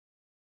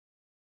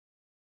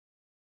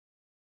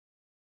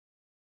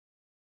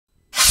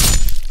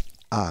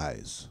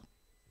Eyes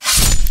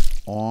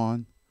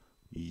on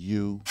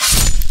You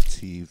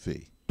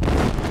TV.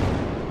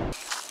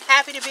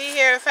 Happy to be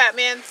here at Fat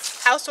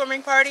Man's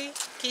housewarming party.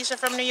 Keisha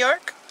from New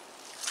York.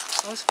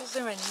 I'm supposed to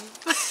say my name.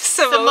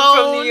 Simone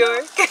from New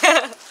York.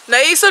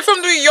 Naisa from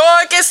New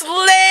York. It's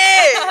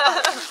lit.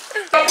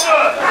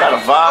 Got a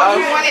vibe.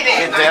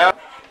 Get down.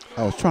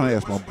 I was trying to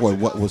ask my boy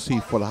what was he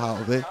for the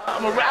holiday.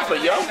 I'm a rapper,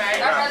 yo. Also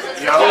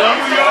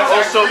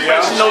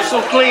fresh and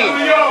so clean.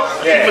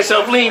 Keep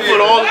yourself lean for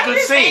all the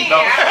good scene.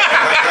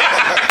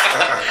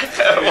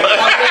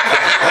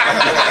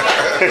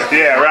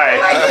 Yeah, right.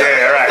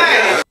 Yeah,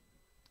 right.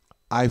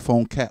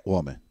 iPhone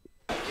Catwoman.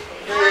 I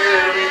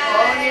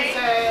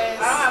don't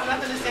have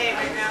nothing to say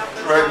right now.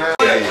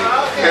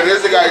 And this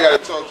is the guy you got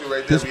to talk to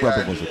right there. This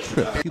brother was a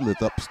trip. He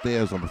lived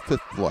upstairs on the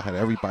 5th floor, had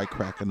everybody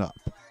cracking up.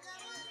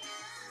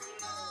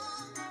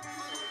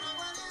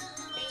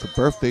 The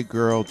birthday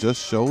girl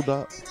just showed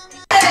up.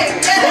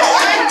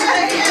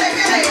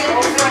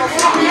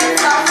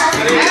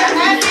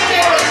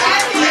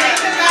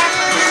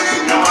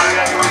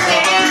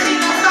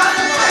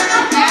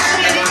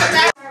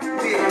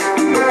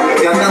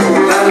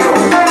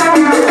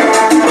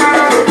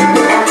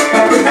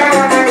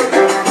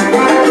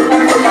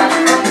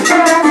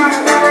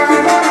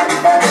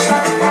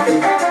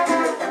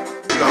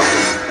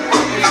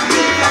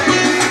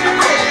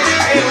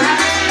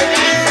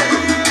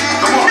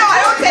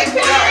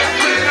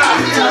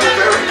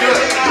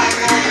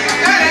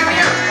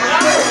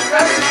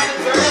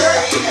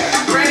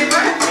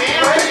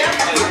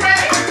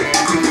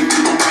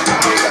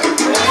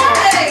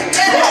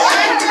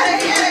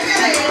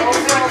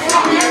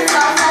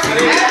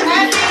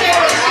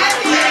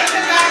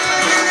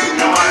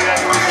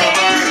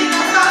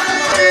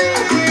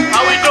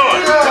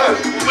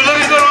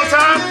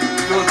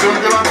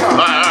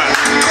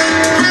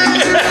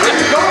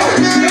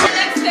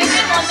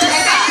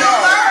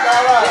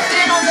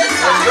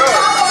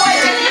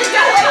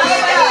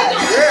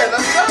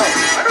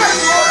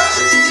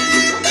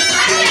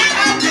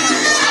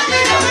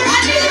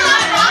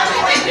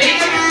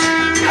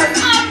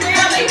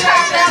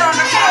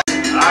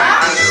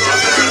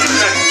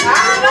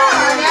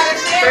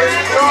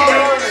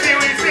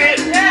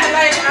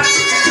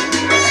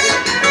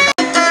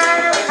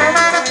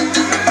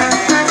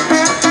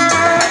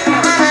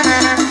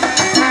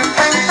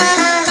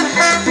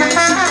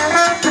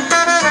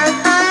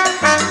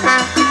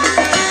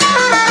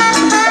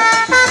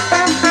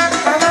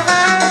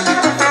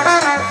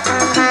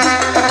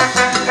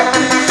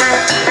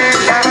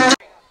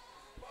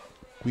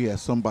 We had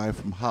somebody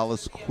from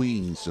Hollis,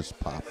 Queens just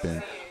pop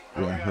in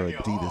wearing her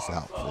Adidas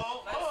outfit.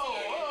 All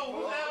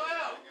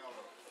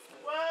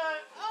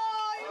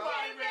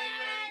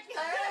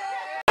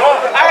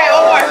right,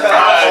 one more.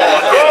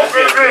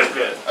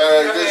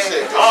 Good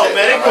shit. Oh,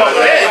 man, they come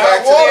in.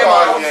 Back to the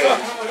party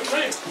game.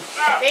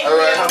 Thank All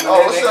right. you.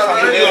 Oh, what's up,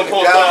 man? You gonna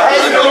pull down. How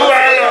you know her?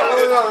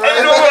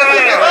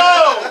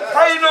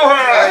 How you know her?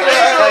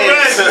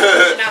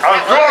 I'm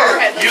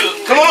drunk.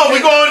 Come on, we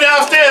going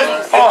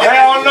downstairs. Oh,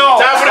 hell no.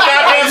 Time for the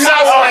goddamn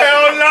salsa. Oh,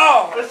 hell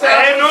no.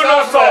 I ain't doing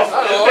no sauce.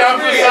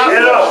 Hey,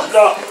 look.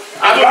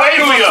 I've been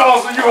waiting for you.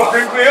 You gonna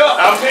pick me up?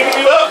 I'm picking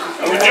you up,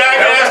 and we're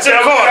dragging your ass to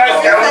the corner.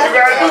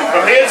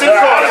 From here to the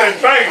corner.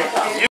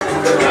 Thank you.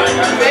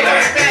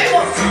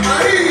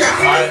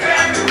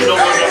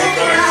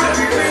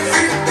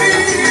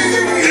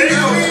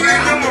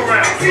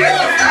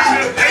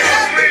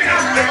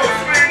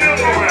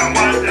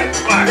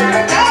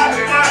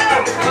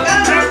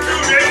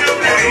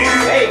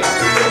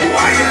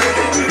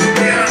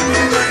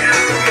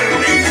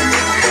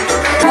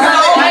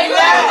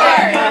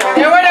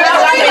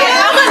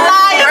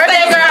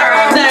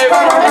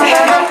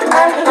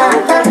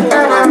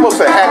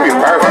 Happy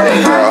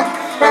birthday, girl.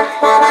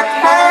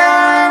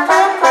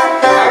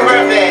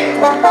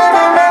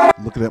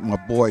 Looking at my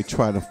boy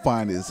trying to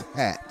find his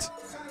hat,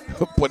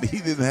 but he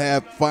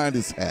didn't find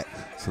his hat,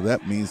 so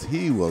that means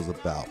he was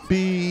about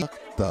beat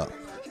up.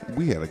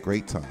 We had a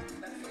great time.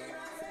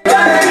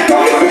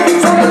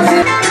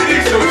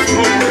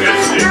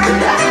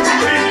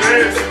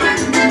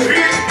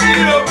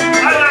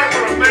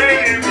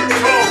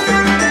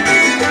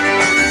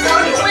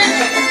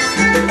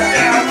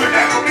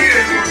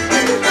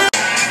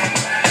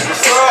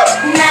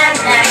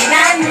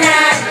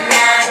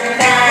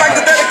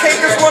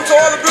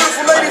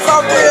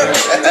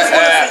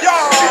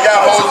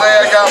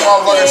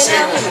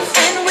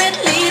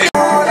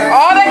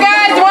 All the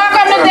guys,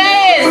 welcome to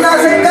dance.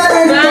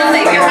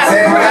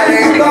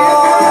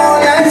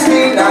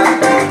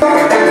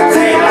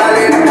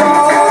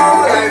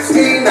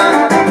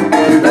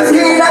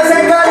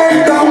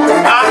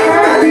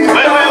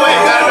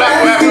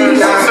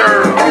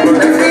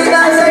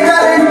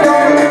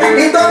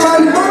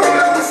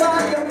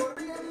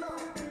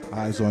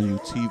 Eyes on You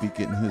TV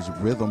getting his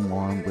rhythm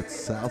on with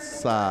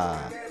Salsa.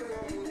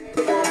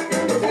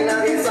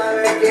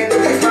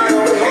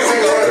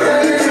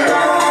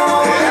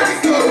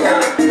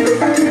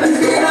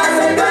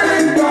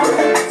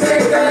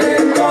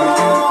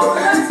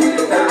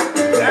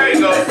 There you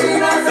go.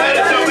 Let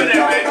it jump in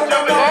there.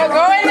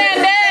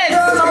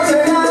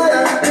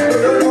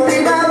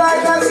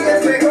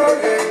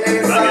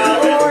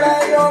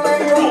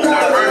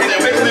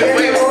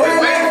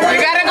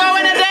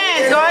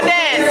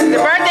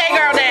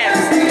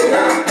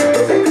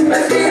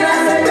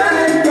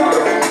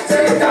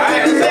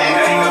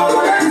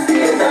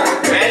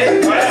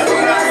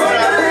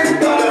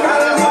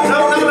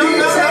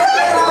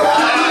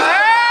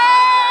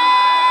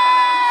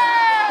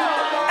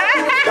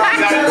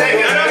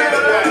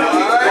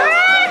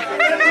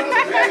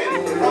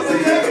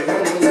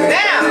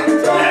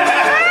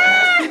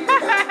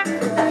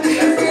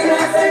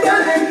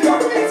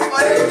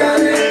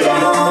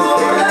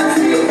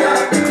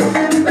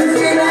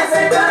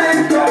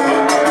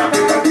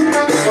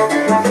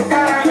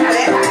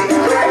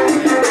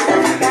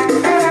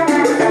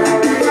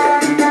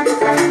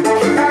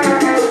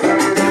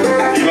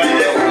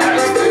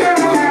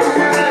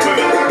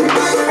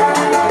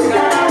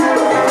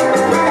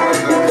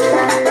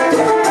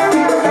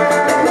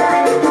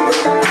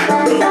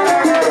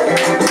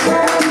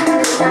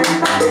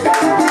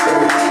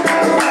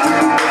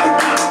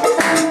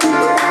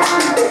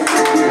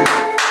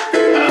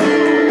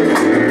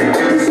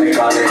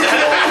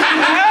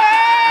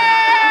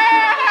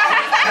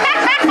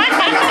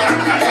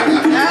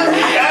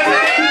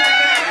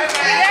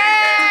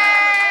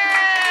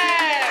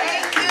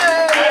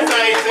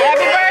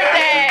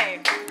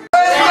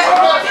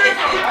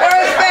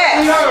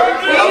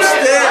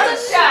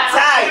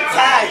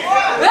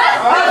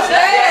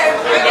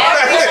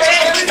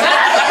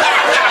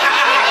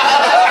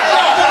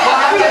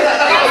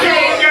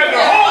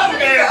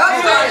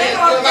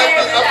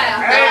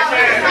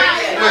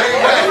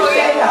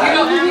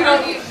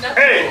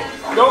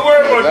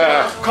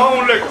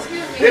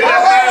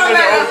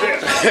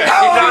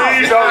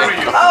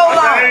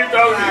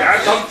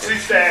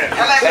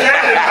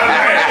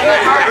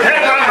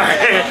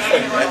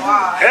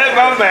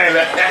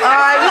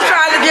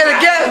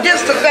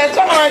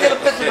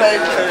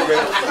 baby.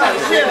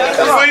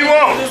 What do you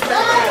want?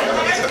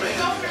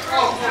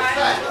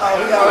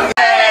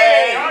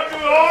 Hey,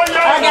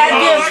 I got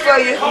gifts for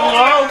you.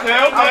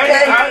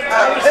 Okay.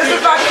 This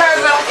is my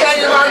cousin. Okay,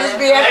 you want to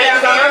be at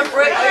that.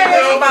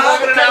 This is my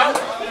other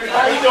cousin.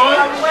 How you doing?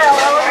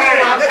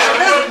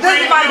 This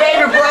is my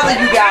baby brother,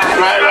 you guys.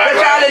 But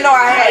y'all didn't know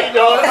I had it.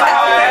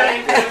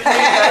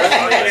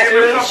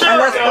 And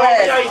let's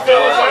play.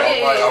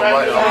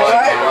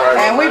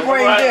 And we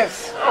bring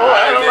gifts. All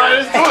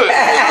right, it's good.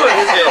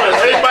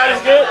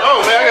 Everybody's good? Oh,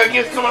 man, I got to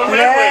get some of them.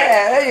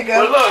 Yeah, there you go.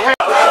 But look, hey.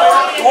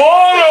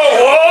 Water!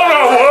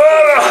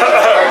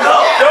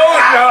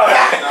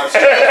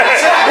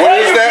 What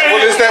is that?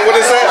 What is that? What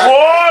is that?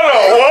 Water!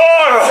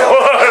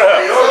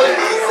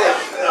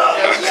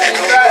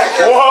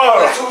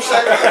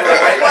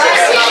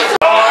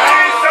 I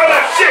ain't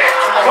selling shit.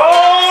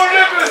 Cold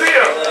liquors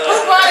here. Who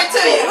brought it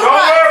to you? Don't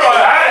worry about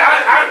it.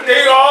 I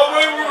think all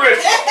the way with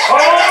rich.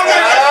 Cold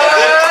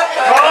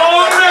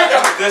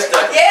liquor. Good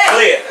stuff. Yeah.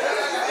 Clear.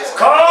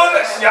 Cold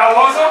liquor. Y'all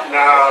want some?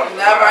 No.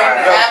 Not right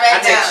now. Not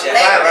right now.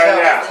 Not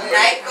right now. The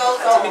night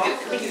goes on.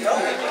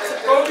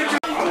 Go get your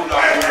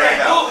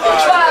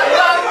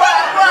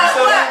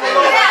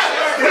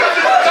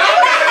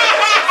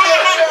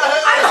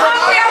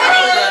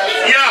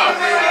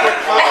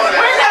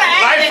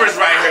Lifers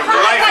right here.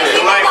 Lifers.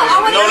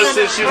 Notice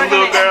since she was a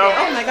little girl.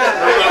 Oh my God.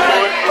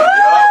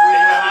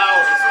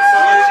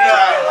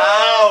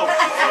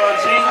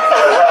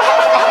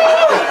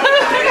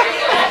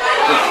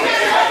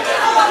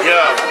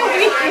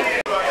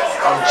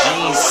 I'm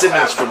Gene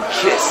Simmons from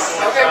Kiss.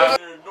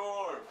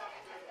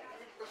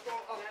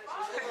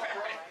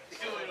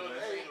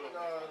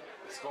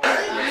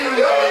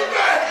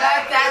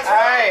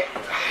 Alright.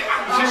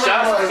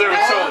 Shots deserve a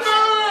toast.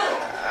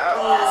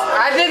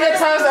 I did the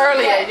toast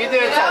earlier. You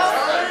did the toast.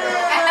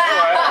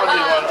 I'll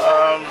do one.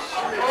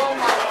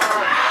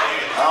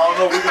 I don't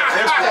know. We can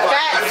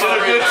It's a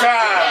good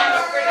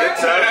time. Good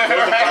time.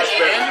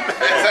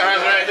 Good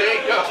times right there.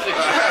 You go.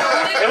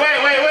 Hey, wait.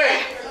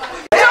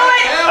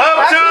 Up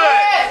to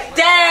it.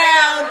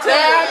 Down to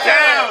it.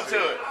 Down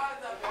to it.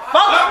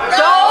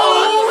 Don't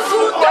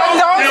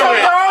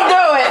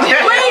do it.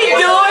 We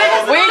do it.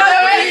 We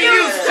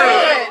used to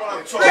it.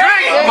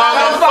 Drink,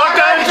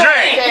 motherfucker,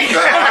 drink.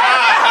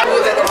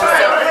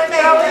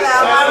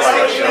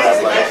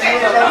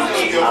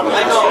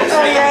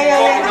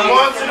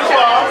 One to the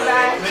bar.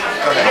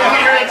 You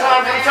here in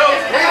time for the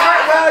toast?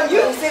 Well,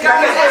 you think I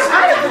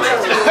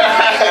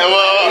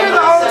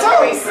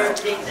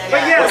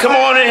Well, come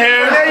on in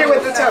here. familiar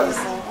with the toast.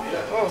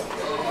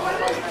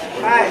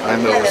 I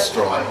know it's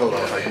strong. Hold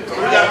on. We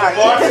got the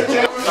bar.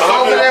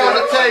 Over there on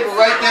the table,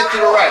 right there to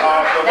the right.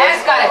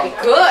 That's gotta be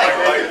good.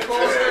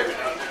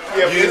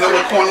 You know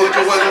what corn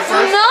liquor was at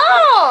first?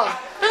 No,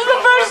 this is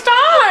the first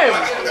time.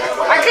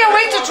 I can't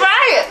wait to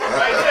try it.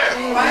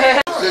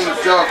 It's in the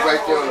jug right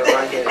there on the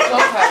right hand.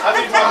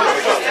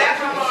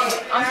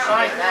 I'm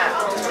trying that.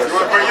 You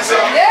want to bring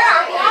yourself? Yeah,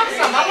 I want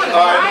some. I want to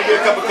All right, let me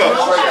get a couple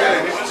cups right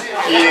there.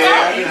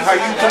 Yeah. How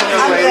you doing,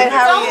 young lady?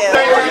 How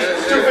are you?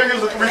 Two fingers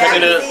look Look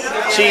at the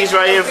cheese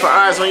right here for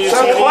eyes on you. So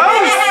close.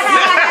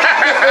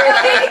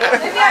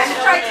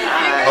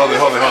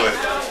 Hold it.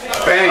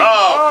 Bang.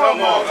 Oh,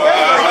 come on.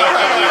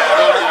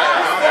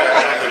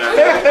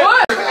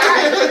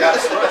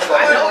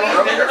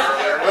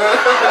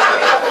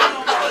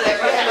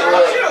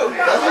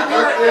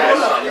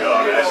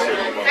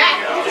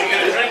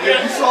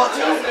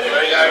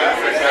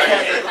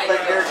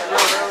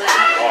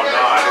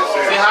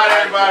 Say hi to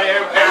everybody.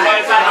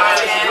 Everybody say hi.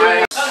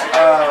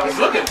 It's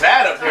looking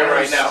bad up here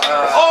right now.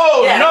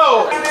 Oh,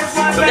 no.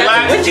 The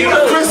black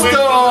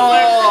Crystal.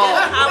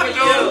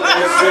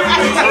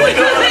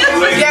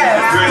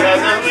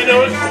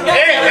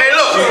 Hey,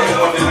 look.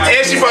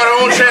 And she brought her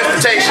own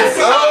transportation.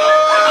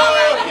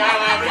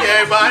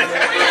 Everybody.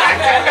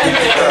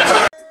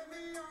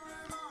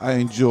 I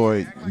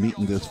enjoyed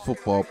meeting this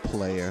football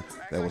player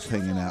that was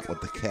hanging out with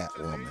the cat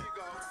woman.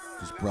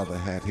 His brother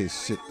had his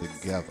shit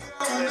together.